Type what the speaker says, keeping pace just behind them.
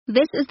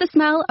This is the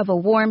smell of a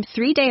warm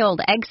 3-day-old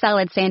egg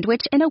salad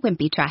sandwich in a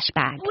wimpy trash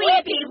bag.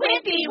 Wimpy,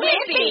 wimpy,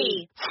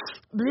 wimpy!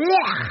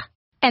 Blech.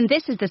 And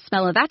this is the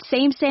smell of that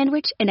same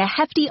sandwich in a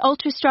hefty,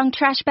 ultra-strong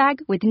trash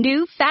bag with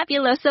new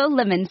Fabuloso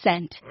lemon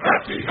scent.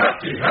 Hefty,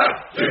 hefty,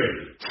 hefty!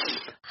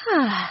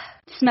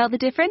 Smell the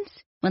difference?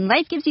 When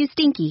life gives you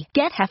stinky,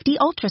 get Hefty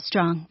Ultra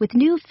Strong with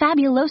new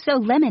Fabuloso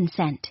lemon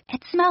scent.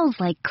 It smells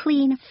like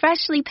clean,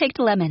 freshly picked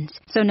lemons.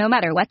 So no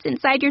matter what's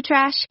inside your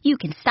trash, you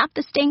can stop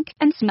the stink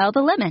and smell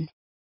the lemon.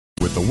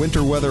 With the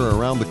winter weather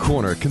around the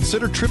corner,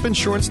 consider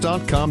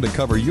tripinsurance.com to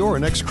cover your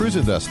next cruise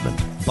investment.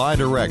 Buy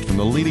direct from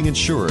the leading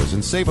insurers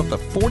and save up to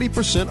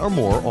 40% or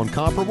more on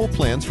comparable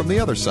plans from the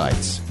other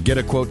sites. Get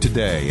a quote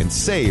today and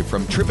save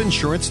from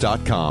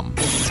tripinsurance.com.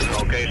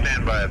 Okay,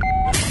 stand by.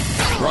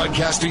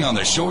 Broadcasting on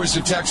the shores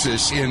of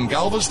Texas in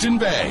Galveston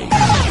Bay.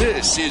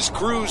 This is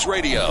Cruise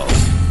Radio.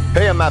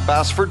 Hey, I'm Matt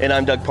Bassford. And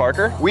I'm Doug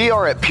Parker. We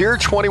are at Pier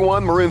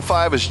 21. Maroon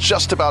 5 is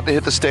just about to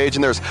hit the stage,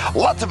 and there's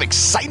lots of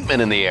excitement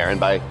in the air. And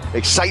by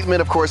excitement,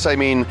 of course, I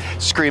mean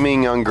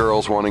screaming young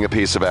girls wanting a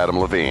piece of Adam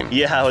Levine.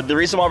 Yeah, the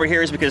reason why we're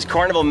here is because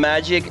Carnival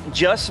Magic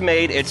just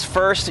made its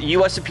first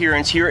U.S.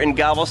 appearance here in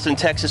Galveston,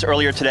 Texas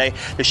earlier today.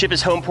 The ship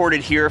is home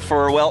ported here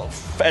for, well,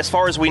 as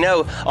far as we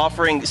know,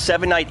 offering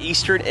 7-night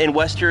Eastern and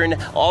Western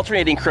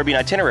alternating Caribbean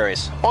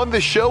itineraries. On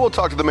this show, we'll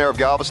talk to the mayor of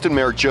Galveston,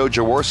 Mayor Joe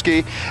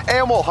Jaworski,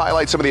 and we'll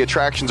highlight some of the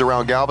attractions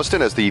around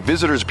Galveston, as the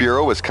Visitors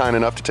Bureau was kind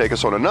enough to take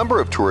us on a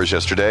number of tours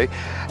yesterday,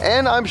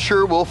 and I'm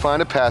sure we'll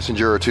find a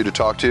passenger or two to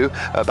talk to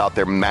about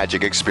their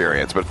magic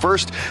experience. But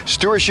first,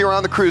 Stuart Shearer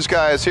on the Cruise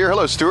Guy is here.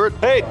 Hello, Stuart.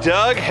 Hey,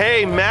 Doug.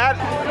 Hey,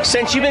 Matt.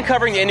 Since you've been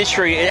covering the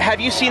industry,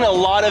 have you seen a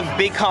lot of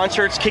big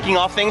concerts kicking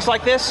off things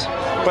like this?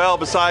 Well,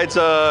 besides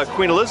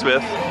Queen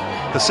Elizabeth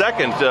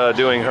II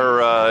doing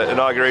her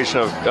inauguration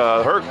of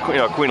her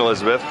Queen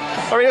Elizabeth,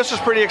 I mean, it's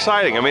just pretty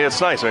exciting. I mean,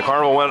 it's nice. I mean,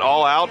 Carnival went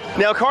all out.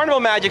 Now,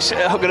 Carnival Magic's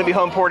going to be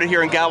home ported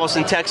here in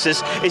Galveston,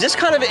 Texas. Is this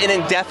kind of an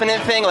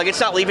indefinite thing? Like, it's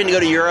not leaving to go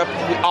to Europe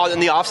in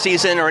the off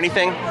season or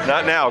anything?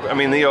 Not now. I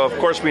mean, of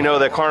course, we know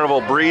that Carnival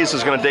Breeze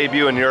is going to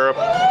debut in Europe,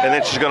 and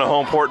then she's going to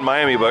home port in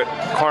Miami. But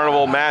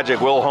Carnival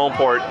Magic will home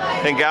port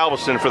in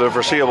Galveston for the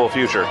foreseeable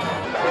future.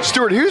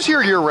 Stuart, who's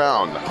here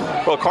year-round?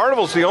 Well,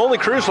 Carnival's the only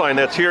cruise line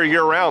that's here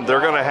year-round. They're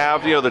going to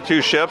have, the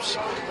two ships,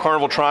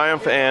 Carnival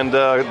Triumph and,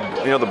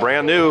 the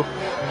brand new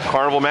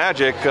Carnival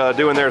Magic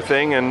doing their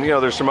thing. And,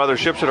 there's some other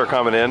ships that are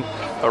coming in.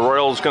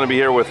 Royal's going to be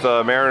here with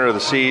Mariner of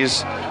the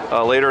Seas.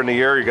 Later in the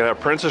year, you're going to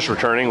have Princess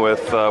returning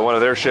with one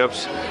of their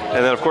ships.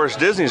 And then, of course,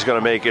 Disney's going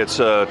to make its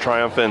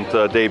triumphant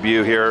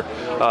debut here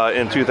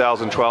in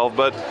 2012.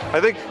 But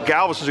I think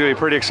Galveston's going to be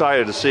pretty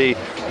excited to see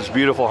this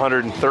beautiful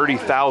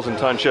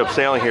 130,000-ton ship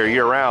sailing here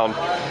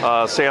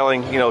year-round,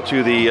 sailing,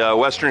 to the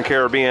Western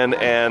Caribbean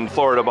and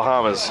Florida,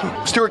 Bahamas.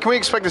 Stuart, can we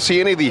expect to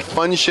see any of the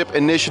Fun Ship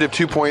Initiative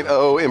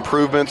 2.0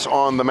 improvements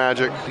on the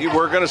Magic?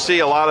 We're going to see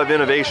a lot of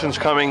innovations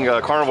coming.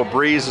 Carnival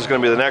Breeze is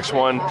going to be the next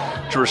one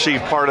to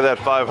receive part of that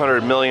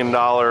 $500 million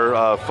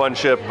Fun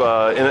Ship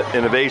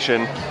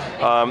innovation.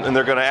 And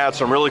they're going to add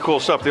some really cool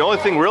stuff. The only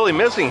thing really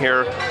missing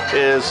here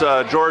is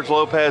George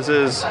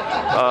Lopez's,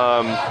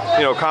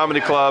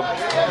 comedy club,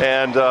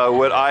 and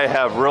what I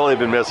have really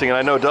been missing, and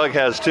I know Doug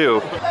has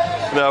too.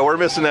 No, we're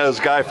missing those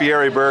Guy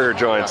Fieri burger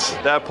joints.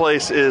 That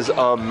place is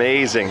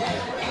amazing.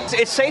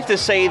 It's safe to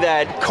say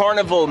that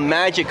Carnival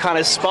Magic kind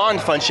of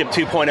spawned Fun Ship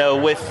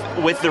 2.0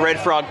 with the Red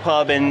Frog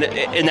Pub and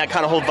that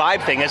kind of whole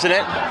vibe thing, isn't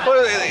it?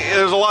 Well,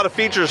 there's a lot of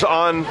features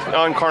on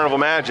Carnival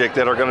Magic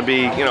that are going to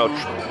be,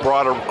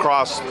 brought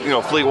across,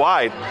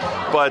 fleet-wide.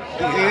 But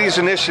these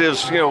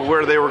initiatives,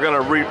 where they were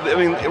going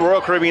to, Royal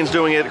Caribbean's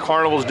doing it,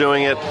 Carnival's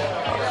doing it,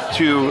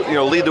 to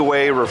lead the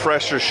way,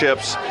 refresh their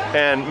ships,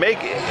 and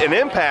make an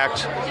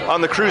impact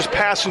on the cruise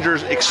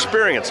passengers'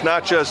 experience,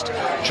 not just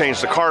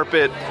change the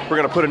carpet, we're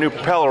going to put a new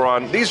propeller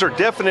on. These are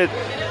definite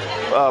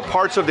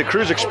parts of the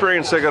cruise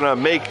experience that are going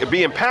to be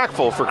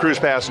impactful for cruise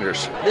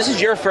passengers. This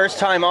is your first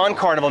time on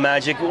Carnival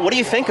Magic. What do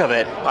you think of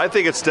it? I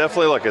think it's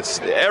definitely, it's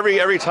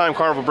every time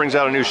Carnival brings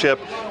out a new ship,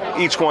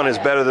 each one is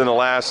better than the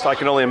last. I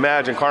can only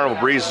imagine Carnival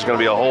Breeze is going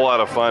to be a whole lot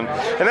of fun.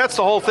 And that's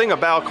the whole thing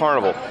about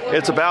Carnival.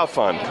 It's about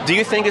fun. Do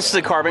you think this is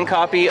a carbon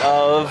copy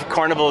of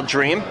Carnival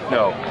Dream?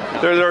 No.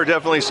 There are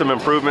definitely some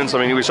improvements.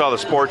 We saw the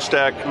sports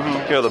deck,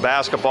 the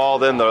basketball,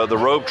 then the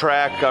rope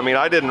track.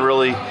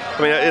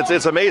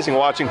 It's amazing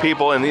watching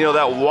people, and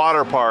that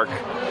water park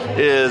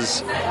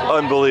is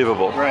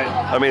unbelievable. Right.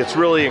 It's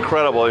really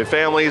incredible.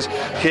 Families,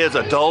 kids,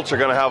 adults are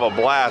going to have a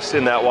blast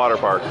in that water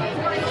park,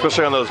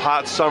 especially on those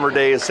hot summer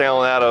days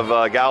sailing out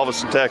of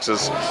Galveston,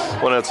 Texas,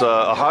 when it's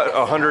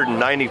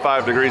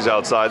 195 degrees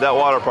outside. That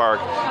water park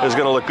is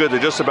going to look good to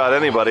just about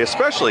anybody,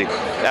 especially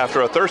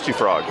after a Thirsty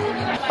Frog.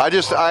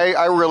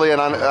 I really,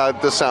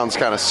 and this sounds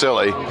kind of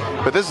silly,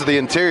 but this is the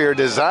interior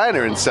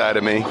designer inside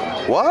of me.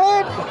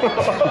 What?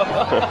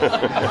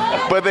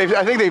 But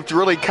I think they've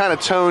really kind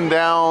of toned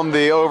down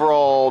the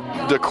overall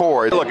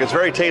decor. Look, it's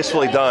very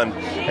tastefully done,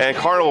 and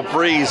Carnival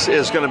Breeze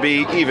is going to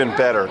be even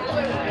better.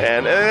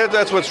 And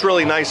that's what's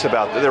really nice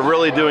about it. They're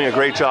really doing a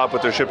great job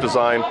with their ship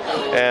design.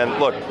 And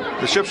look,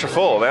 the ships are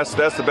full. That's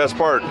the best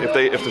part.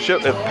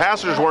 If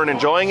passengers weren't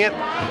enjoying it,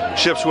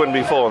 ships wouldn't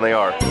be full, and they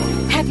are.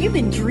 Have you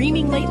been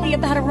dreaming lately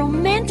about a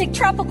romantic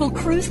tropical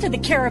cruise to the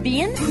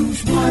Caribbean?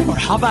 Cruise One. Or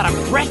how about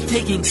a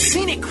breathtaking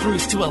scenic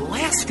cruise to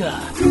Alaska?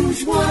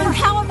 Cruise One. Or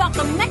how about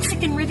the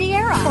Mexican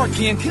Riviera? Or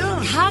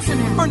Cancun?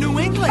 Cozumel? Or New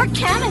England? Or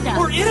Canada?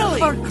 Or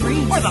Italy? Or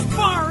Greece? Or the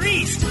Far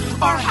East?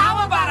 Or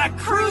how about a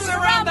cruise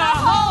around the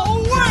whole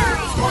world?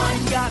 Cruise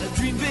One. Got a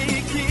dream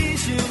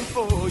vacation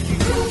for you.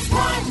 Cruise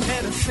One.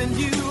 And I'll send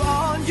you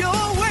on your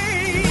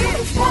way.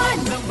 Cruise One.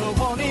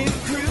 #1 in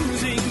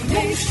cruising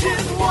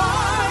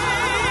nationwide.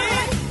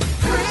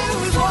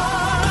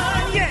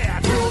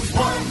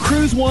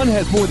 Cruise One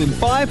has more than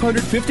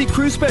 550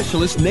 cruise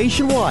specialists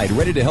nationwide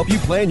ready to help you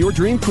plan your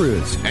dream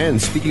cruise.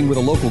 And speaking with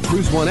a local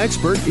Cruise One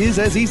expert is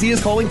as easy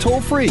as calling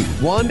toll-free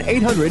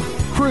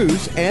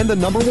 1-800-CRUISE and the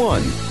number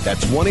 1.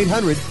 That's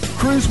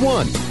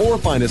 1-800-CRUISE-1. Or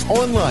find us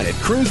online at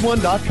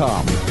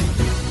cruise1.com.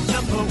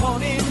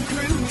 #1 in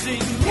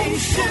cruising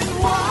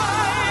nationwide.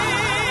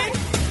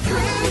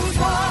 Cruise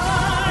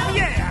One,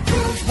 yeah,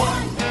 Cruise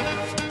One.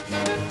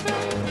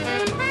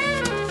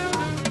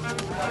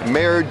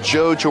 Mayor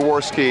Joe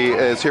Jaworski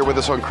is here with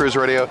us on Cruise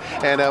Radio,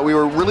 and we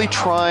were really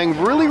trying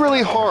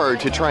really hard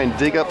to try and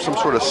dig up some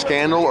sort of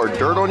scandal or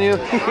dirt on you.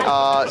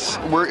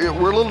 We're a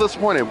little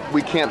disappointed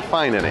we can't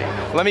find any.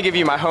 Let me give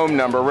you my home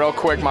number real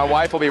quick. My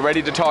wife will be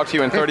ready to talk to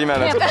you in 30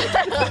 minutes.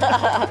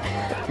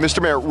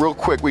 Mr. Mayor, real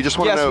quick, we just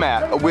want to know,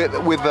 Matt.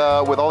 with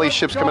all these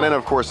ships coming in,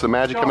 of course, the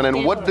Magic coming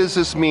in, what does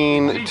this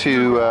mean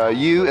to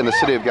you and the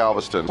city of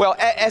Galveston? Well,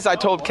 as I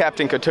told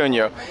Captain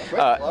Coutinho,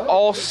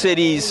 all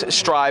cities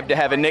strive to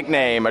have a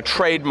nickname, a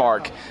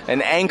trademark,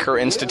 an anchor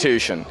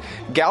institution.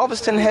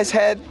 Galveston has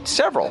had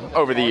several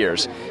over the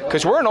years,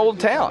 because we're an old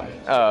town,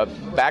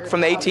 back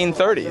from the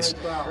 1830s.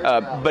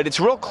 But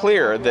it's real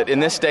clear that in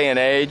this day and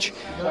age,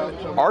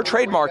 our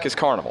trademark is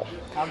Carnival.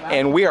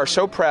 And we are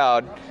so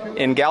proud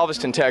in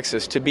Galveston,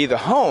 Texas, to be the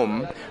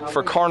home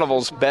for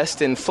Carnival's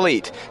Best in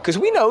Fleet. Because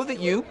we know that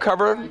you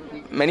cover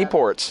many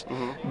ports,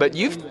 but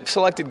you've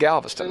selected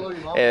Galveston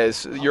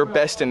as your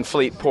Best in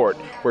Fleet port,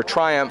 where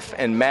Triumph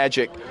and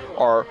Magic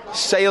are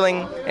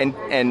sailing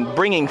and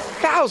bringing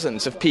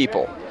thousands of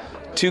people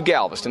to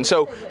Galveston.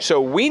 So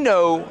we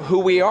know who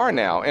we are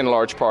now, in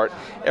large part,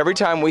 every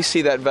time we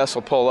see that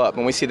vessel pull up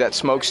and we see that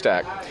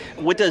smokestack.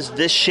 What does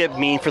this ship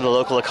mean for the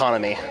local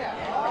economy?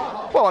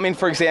 Well, I mean,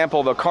 for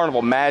example, the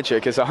Carnival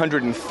Magic is a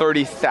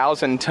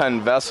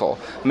 130,000-ton vessel.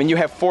 I mean, you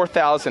have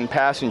 4,000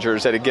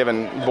 passengers at a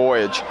given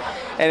voyage,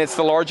 and it's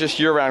the largest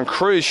year-round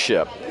cruise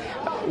ship.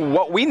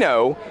 What we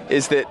know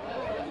is that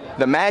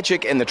the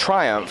Magic and the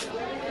Triumph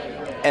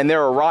and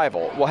their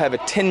arrival will have a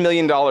 $10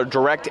 million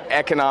direct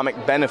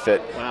economic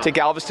benefit to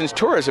Galveston's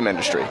tourism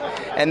industry.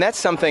 And that's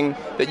something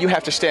that you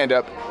have to stand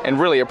up and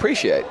really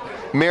appreciate.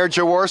 Mayor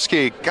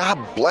Jaworski, God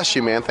bless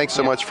you, man. Thanks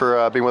so much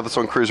for being with us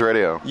on Cruise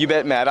Radio. You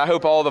bet, Matt. I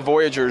hope all the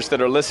Voyagers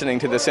that are listening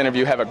to this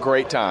interview have a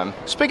great time.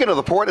 Speaking of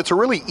the port, it's a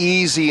really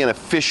easy and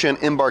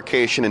efficient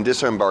embarkation and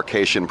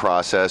disembarkation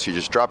process. You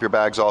just drop your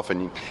bags off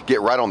and you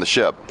get right on the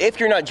ship. If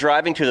you're not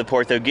driving to the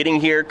port, though, getting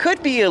here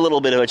could be a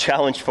little bit of a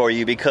challenge for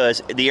you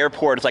because the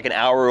airport is like an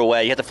hour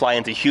away. You have to fly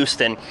into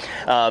Houston.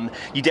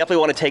 You definitely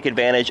want to take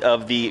advantage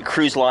of the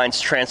cruise line's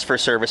transfer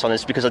service on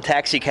this because a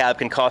taxi cab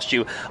can cost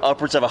you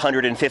upwards of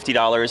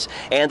 $150.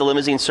 And the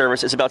limousine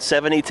service is about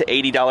 $70 to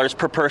 $80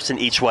 per person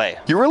each way.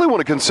 You really want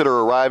to consider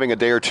arriving a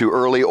day or two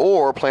early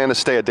or plan to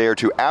stay a day or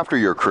two after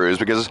your cruise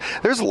because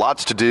there's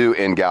lots to do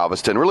in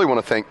Galveston. Really want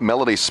to thank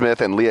Melody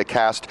Smith and Leah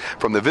Cast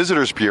from the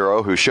Visitors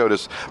Bureau who showed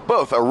us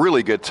both a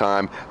really good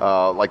time,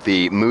 like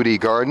the Moody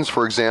Gardens,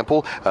 for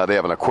example. They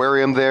have an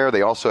aquarium there.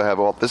 They also have,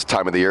 well, this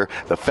time of the year,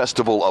 the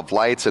Festival of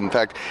Lights. In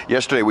fact,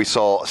 yesterday we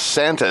saw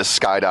Santa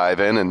skydive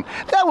in, and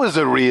that was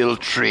a real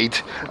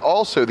treat.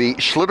 Also, the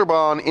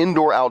Schlitterbahn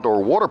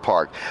Indoor-Outdoor Water Park.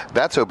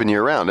 That's open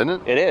year-round,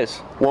 isn't it? It is.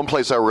 One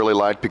place I really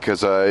like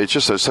because it's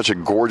just such a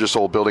gorgeous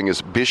old building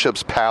is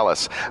Bishop's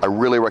Palace. I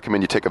really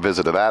recommend you take a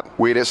visit to that.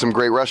 We ate at some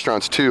great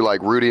restaurants, too,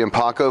 like Rudy and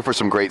Paco for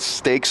some great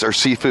steaks or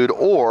seafood,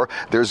 or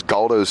there's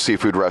Galdo's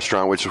Seafood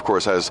Restaurant, which, of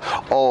course, has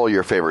all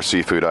your favorite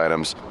seafood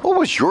items. What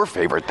was your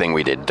favorite thing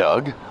we did,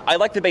 Doug? I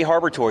like the Bay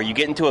Harbor tour. You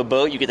get into a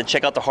boat, you get to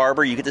check out the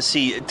harbor, you get to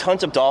see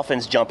tons of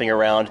dolphins jumping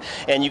around,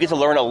 and you get to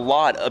learn a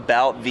lot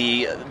about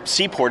the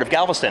seaport of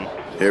Galveston.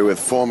 Here with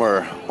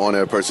former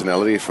on-air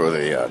personality for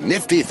the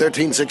nifty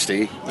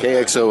 1360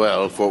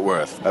 KXOL Fort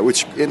Worth,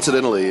 which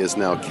incidentally is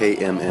now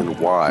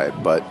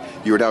KMNY, but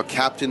you are now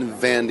Captain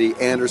Vandy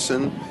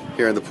Anderson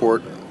here in the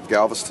port of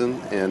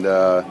Galveston, and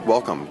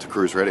welcome to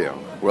Cruise Radio.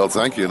 Well,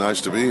 thank you.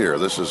 Nice to be here.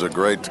 This is a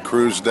great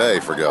cruise day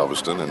for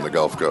Galveston and the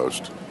Gulf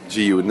Coast.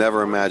 Gee, you would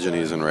never imagine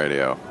he's in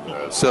radio.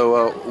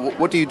 So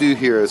what do you do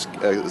here as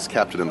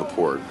captain in the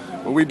port?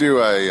 Well, we do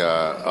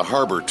a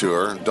harbor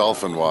tour,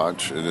 dolphin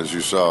watch, and as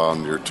you saw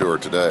on your tour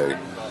today,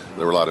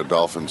 there were a lot of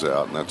dolphins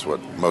out, and that's what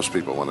most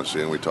people want to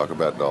see, and we talk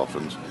about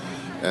dolphins.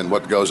 and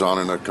what goes on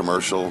in a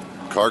commercial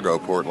cargo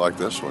port like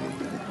this one,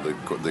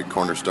 the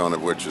cornerstone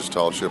of which is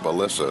tall ship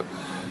Alyssa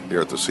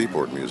here at the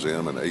Seaport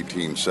Museum, an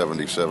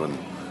 1877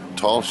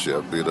 tall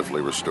ship,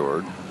 beautifully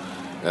restored,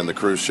 and the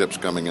cruise ships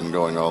coming and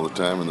going all the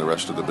time, and the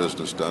rest of the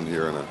business done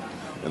here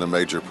in a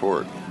major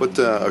port. What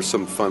are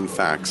some fun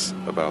facts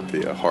about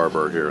the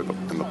harbor here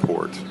in the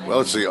port? Well,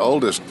 it's the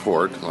oldest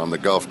port on the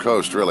Gulf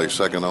Coast, really,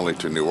 second only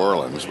to New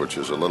Orleans, which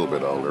is a little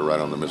bit older, right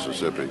on the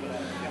Mississippi.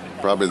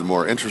 Probably the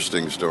more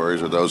interesting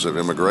stories are those of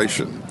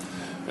immigration.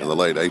 In the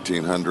late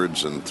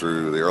 1800s and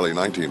through the early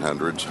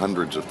 1900s,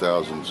 hundreds of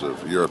thousands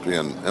of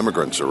European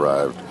immigrants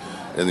arrived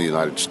in the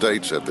United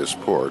States at this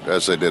port,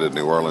 as they did at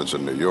New Orleans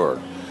and New York.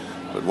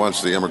 But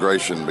once the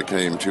immigration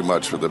became too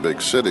much for the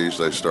big cities,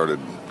 they started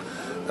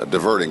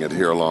diverting it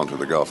here along to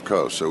the Gulf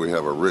Coast. So we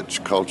have a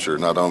rich culture,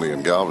 not only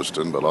in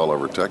Galveston, but all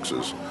over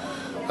Texas,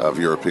 of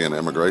European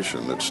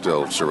immigration that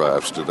still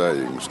survives today.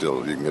 You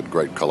can get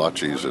great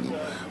kolaches in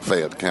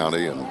Fayette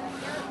County, and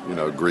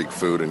Greek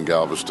food in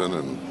Galveston,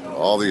 and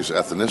all these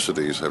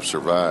ethnicities have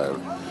survived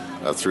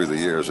through the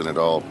years, and it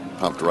all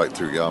pumped right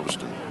through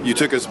Galveston. You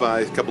took us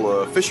by a couple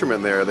of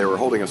fishermen there. They were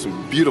holding us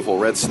some beautiful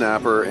red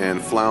snapper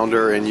and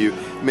flounder, and you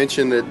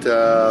mentioned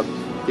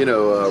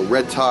that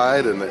red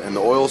tide and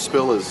the oil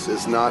spill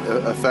is not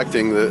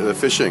affecting the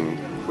fishing,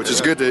 which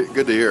is good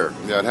to hear.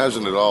 Yeah, it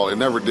hasn't at all. It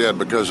never did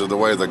because of the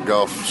way the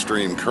Gulf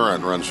Stream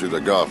current runs through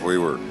the Gulf. We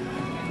were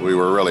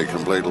really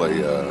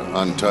completely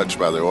untouched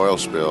by the oil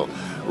spill.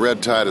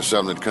 Red tide is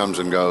something that comes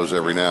and goes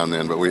every now and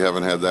then, but we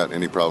haven't had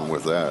any problem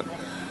with that.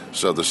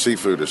 So the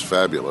seafood is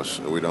fabulous.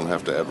 We don't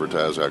have to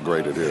advertise how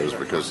great it is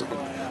because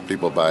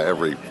people buy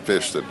every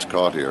fish that's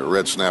caught here.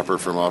 Red snapper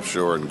from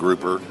offshore and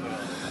grouper,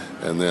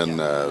 and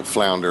then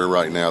flounder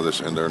right now.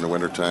 And during the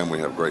wintertime, we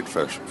have great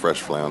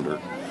fresh flounder.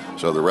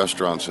 So the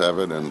restaurants have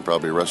it, and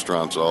probably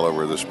restaurants all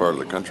over this part of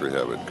the country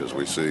have it because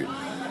we see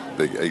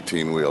big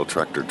 18-wheel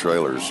tractor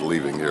trailers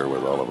leaving here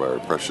with all of our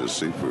precious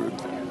seafood.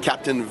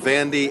 Captain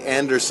Vandy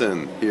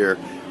Anderson here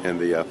in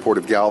the Port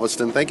of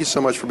Galveston. Thank you so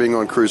much for being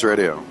on Cruise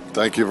Radio.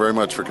 Thank you very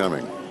much for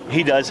coming.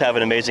 He does have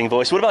an amazing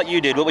voice. What about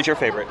you, dude? What was your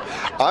favorite?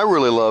 I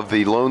really love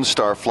the Lone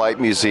Star Flight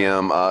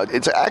Museum.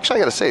 It's actually, I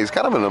got to say, it's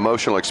kind of an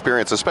emotional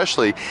experience,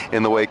 especially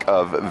in the wake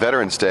of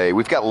Veterans Day.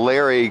 We've got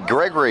Larry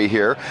Gregory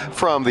here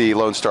from the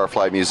Lone Star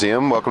Flight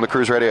Museum. Welcome to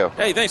Cruise Radio.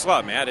 Hey, thanks a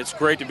lot, Matt. It's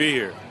great to be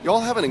here. You all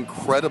have an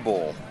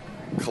incredible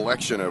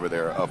collection over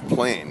there of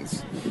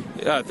planes.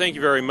 Thank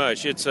you very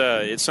much. It's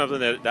something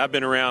that I've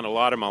been around a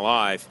lot of my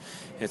life.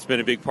 It's been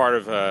a big part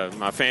of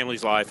my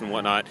family's life and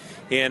whatnot.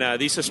 And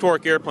these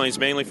historic airplanes,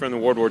 mainly from the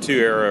World War II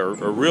era,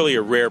 are really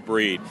a rare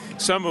breed.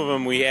 Some of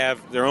them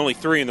there are only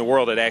 3 in the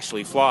world that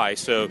actually fly.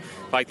 So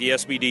like the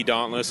SBD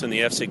Dauntless and the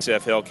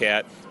F6F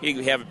Hellcat.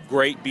 You have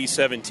great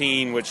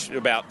B-17, which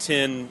about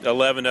 10,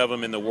 11 of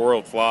them in the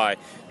world fly.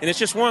 And it's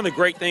just one of the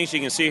great things you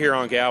can see here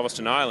on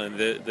Galveston Island.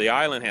 The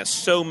island has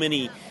so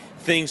many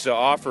things to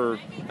offer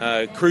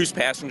cruise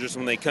passengers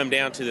when they come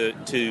down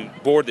to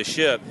board the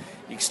ship.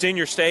 Extend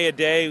your stay a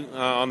day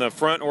on the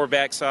front or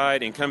back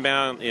side and come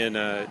down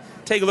and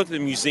take a look at the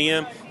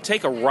museum.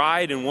 Take a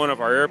ride in one of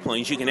our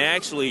airplanes. You can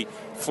actually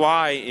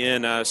fly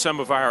in some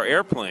of our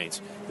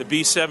airplanes. The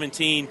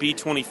B-17,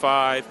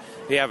 B-25,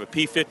 we have a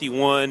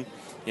P-51,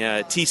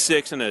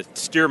 T-6, and a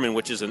Stearman,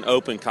 which is an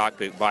open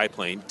cockpit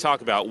biplane.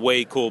 Talk about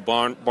way cool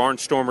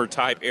barnstormer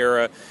type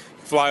era.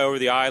 Fly over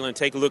the island,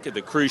 take a look at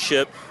the cruise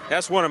ship.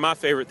 That's one of my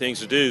favorite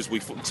things to do is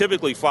we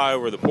typically fly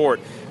over the port,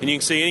 and you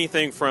can see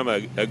anything from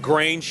a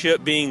grain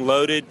ship being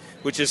loaded,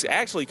 which is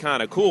actually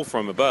kind of cool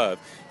from above,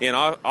 and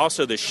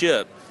also the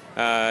ship,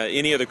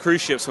 any of the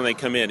cruise ships when they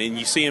come in, and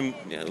you see them,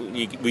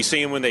 we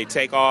see them when they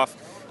take off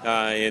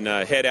and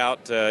head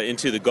out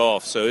into the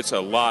Gulf, so it's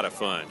a lot of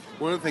fun.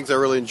 One of the things I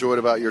really enjoyed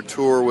about your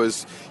tour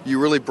was you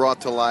really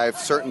brought to life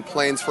certain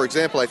planes. For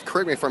example,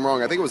 correct me if I'm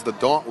wrong, I think it was the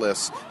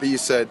Dauntless that you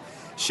said,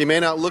 she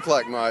may not look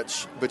like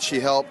much, but she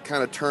helped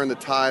kind of turn the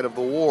tide of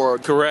the war.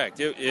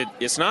 Correct.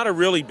 It's not a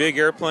really big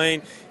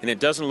airplane, and it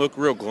doesn't look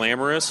real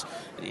glamorous,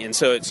 and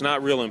so it's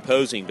not real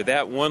imposing. But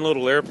that one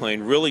little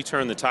airplane really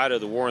turned the tide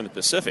of the war in the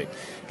Pacific.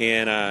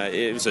 And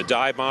it was a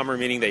dive bomber,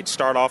 meaning they'd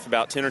start off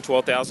about 10 or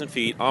 12,000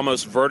 feet,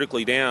 almost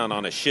vertically down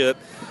on a ship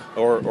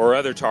or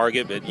other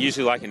target, but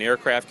usually like an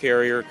aircraft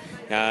carrier,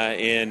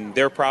 and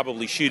they're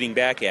probably shooting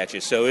back at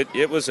you. So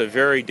it was a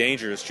very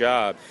dangerous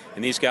job,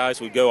 and these guys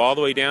would go all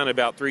the way down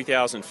about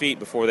 3,000 feet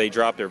before they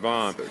drop their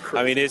bomb.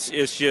 I mean, it's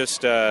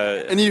just...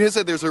 and you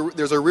said there's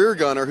a rear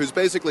gunner who's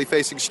basically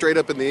facing straight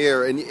up in the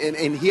air, and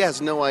he has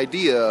no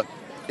idea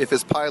if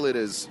his pilot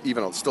is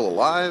even still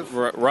alive.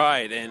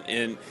 Right,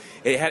 and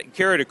it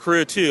carried a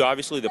crew too,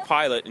 obviously the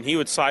pilot, and he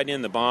would sight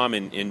in the bomb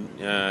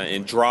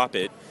and drop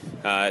it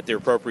at their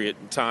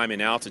appropriate time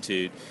and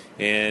altitude.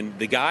 And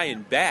the guy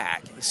in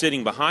back,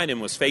 sitting behind him,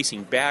 was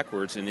facing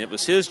backwards, and it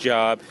was his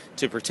job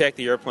to protect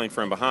the airplane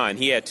from behind.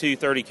 He had two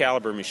 30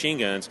 caliber machine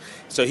guns,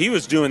 so he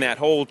was doing that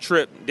whole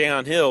trip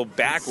downhill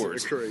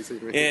backwards. That's crazy,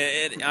 man.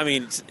 And I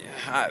mean,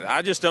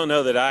 I just don't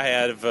know that I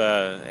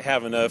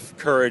have enough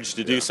courage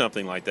to do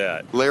something like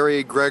that.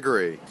 Larry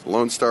Gregory,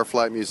 Lone Star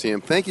Flight Museum,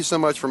 thank you so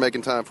much for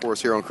making time for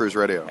us here on Cruise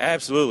Radio.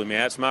 Absolutely,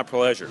 man. It's my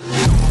pleasure.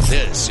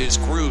 This is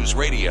Cruise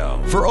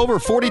Radio. For over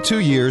 42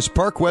 years,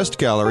 Park West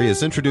Gallery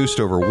has introduced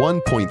over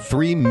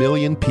 1.3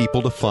 million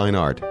people to fine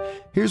art.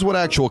 Here's what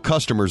actual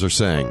customers are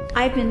saying.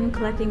 I've been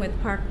collecting with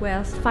Park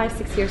West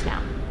 5-6 years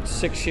now.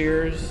 6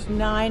 years.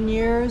 9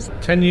 years.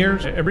 10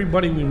 years.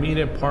 Everybody we meet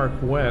at Park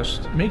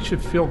West makes you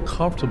feel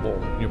comfortable.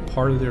 You're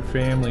part of their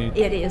family.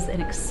 It is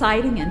an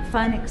exciting and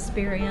fun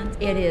experience.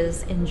 It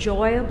is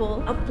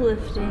enjoyable,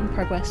 uplifting.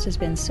 Park West has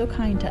been so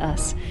kind to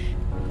us.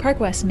 Park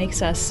West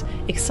makes us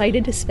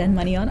excited to spend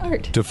money on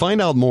art. To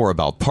find out more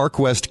about Park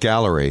West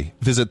Gallery,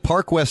 visit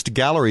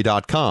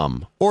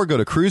parkwestgallery.com or go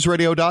to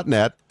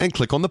cruiseradio.net and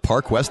click on the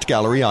Park West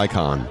Gallery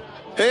icon.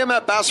 Hey, I'm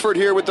Matt Bassford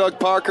here with Doug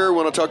Parker. I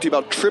want to talk to you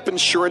about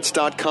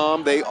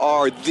tripinsurance.com. They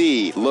are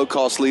the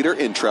low-cost leader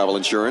in travel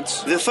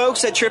insurance. The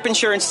folks at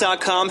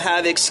tripinsurance.com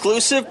have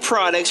exclusive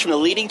products from the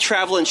leading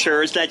travel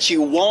insurers that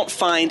you won't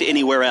find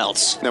anywhere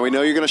else. Now, we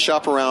know you're going to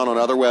shop around on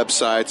other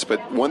websites,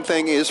 but one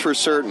thing is for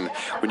certain.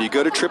 When you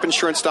go to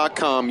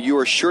tripinsurance.com, you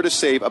are sure to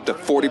save up to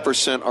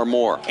 40% or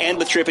more. And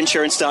with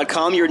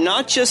tripinsurance.com, you're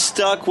not just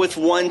stuck with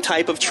one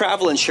type of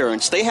travel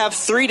insurance. They have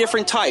 3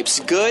 different types: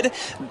 good,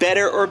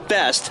 better, or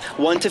best,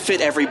 one to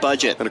fit every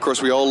budget. And of course,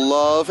 we all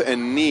love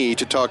and need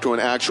to talk to an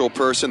actual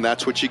person.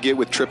 That's what you get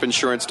with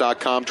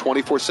tripinsurance.com,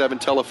 24/7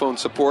 telephone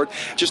support,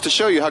 just to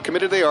show you how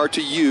committed they are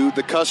to you,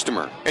 the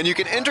customer. And you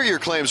can enter your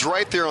claims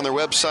right there on their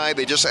website.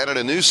 They just added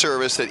a new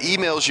service that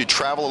emails you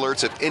travel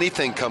alerts if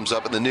anything comes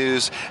up in the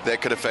news that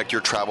could affect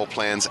your travel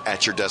plans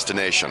at your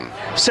destination.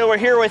 So we're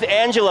here with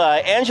Angela.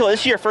 Angela,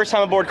 this is your first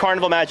time aboard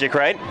Carnival Magic,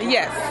 right?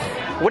 Yes.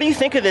 What do you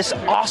think of this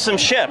awesome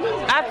ship?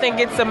 I think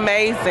it's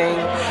amazing.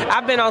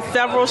 I've been on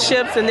several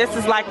ships, and this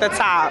is like the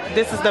top.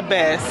 This is the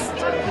best.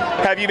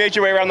 Have you made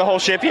your way around the whole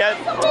ship yet?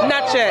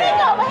 Not yet.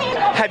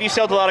 Have you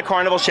sailed a lot of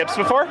Carnival ships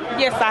before?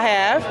 Yes, I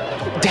have.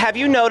 Have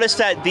you noticed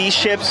that these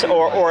ships,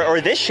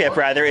 or this ship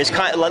rather, is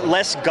kind of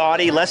less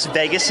gaudy, less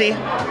Vegas-y?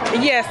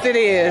 Yes, it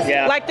is.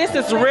 Yeah. Like this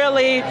is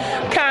really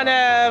kind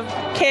of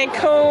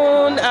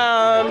Cancun,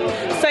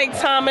 St.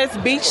 Thomas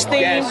beach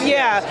themed.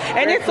 Yeah.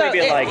 And Very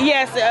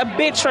it's a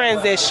big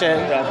transition.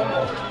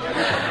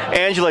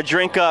 Angela,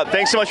 drink up.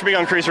 Thanks so much for being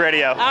on Cruise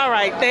Radio. All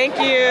right, thank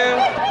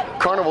you.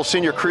 Carnival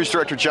Senior Cruise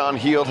Director John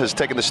Heald has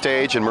taken the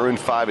stage, and Maroon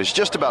 5 is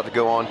just about to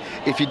go on.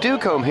 If you do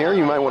come here,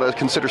 you might want to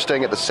consider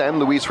staying at the San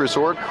Luis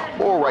Resort,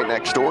 or right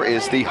next door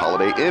is the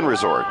Holiday Inn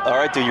Resort. All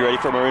right, dude, you ready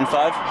for Maroon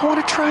 5? I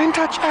want to try and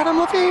touch Adam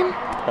Levine.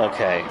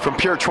 Okay. From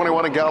Pier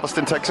 21 in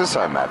Galveston, Texas,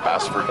 I'm Matt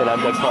Bassford. And I'm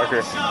Doug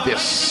Parker.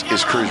 This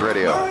is Cruise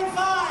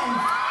Radio.